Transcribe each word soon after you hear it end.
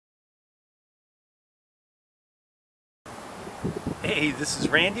Hey, this is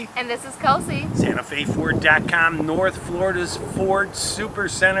Randy. And this is Kelsey. SantaFeFord.com, North Florida's Ford Super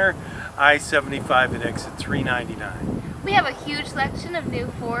Center, I-75 at exit 399. We have a huge selection of new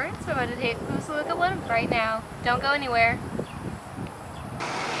Fords. We're about to take a closer look at one right now. Don't go anywhere.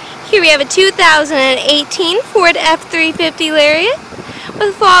 Here we have a 2018 Ford F350 Lariat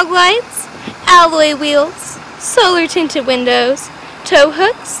with fog lights, alloy wheels, solar tinted windows, tow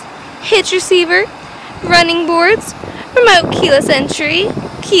hooks, hitch receiver, running boards, remote keyless entry,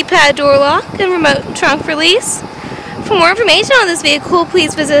 keypad door lock, and remote trunk release. For more information on this vehicle,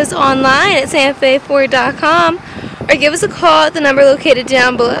 please visit us online at SantaFeFord.com or give us a call at the number located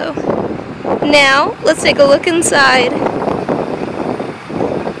down below. Now, let's take a look inside.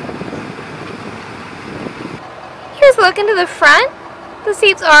 Here's a look into the front. The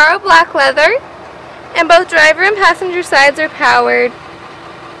seats are black leather, and both driver and passenger sides are powered.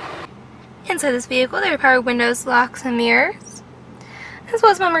 Inside this vehicle, there are power windows, locks, and mirrors, as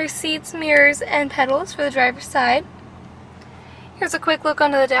well as memory seats, mirrors, and pedals for the driver's side. Here's a quick look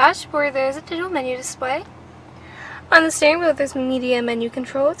onto the dashboard. There's a digital menu display. On the steering wheel, there's media menu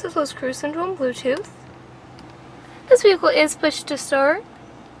controls, as well as cruise control and Bluetooth. This vehicle is push to start.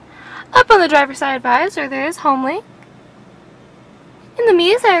 Up on the driver's side visor, there is home link. In the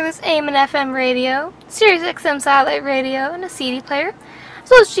media center, there's AM and FM radio, Sirius XM satellite radio, and a CD player, as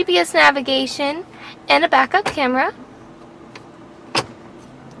well as GPS navigation and a backup camera.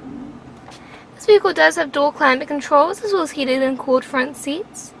 This vehicle does have dual climate controls, as well as heated and cooled front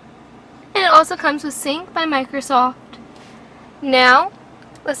seats. And it also comes with Sync by Microsoft. Now,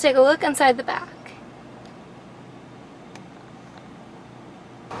 let's take a look inside the back.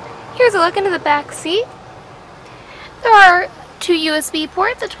 Here's a look into the back seat. There are two USB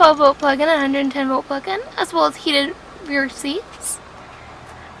ports, a 12-volt plug-in and a 110-volt plug-in, as well as heated rear seats.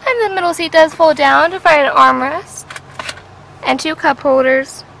 And the middle seat does fold down to provide an armrest and two cup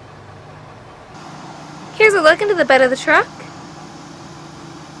holders. Here's a look into the bed of the truck.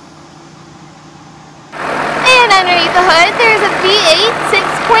 And underneath the hood, there's a V8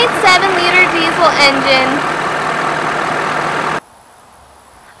 6.7-liter diesel engine.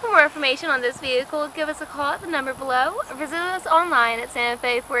 For more information on this vehicle, give us a call at the number below or visit us online at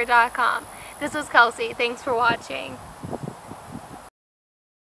SantaFeFord.com. This was Kelsey. Thanks for watching.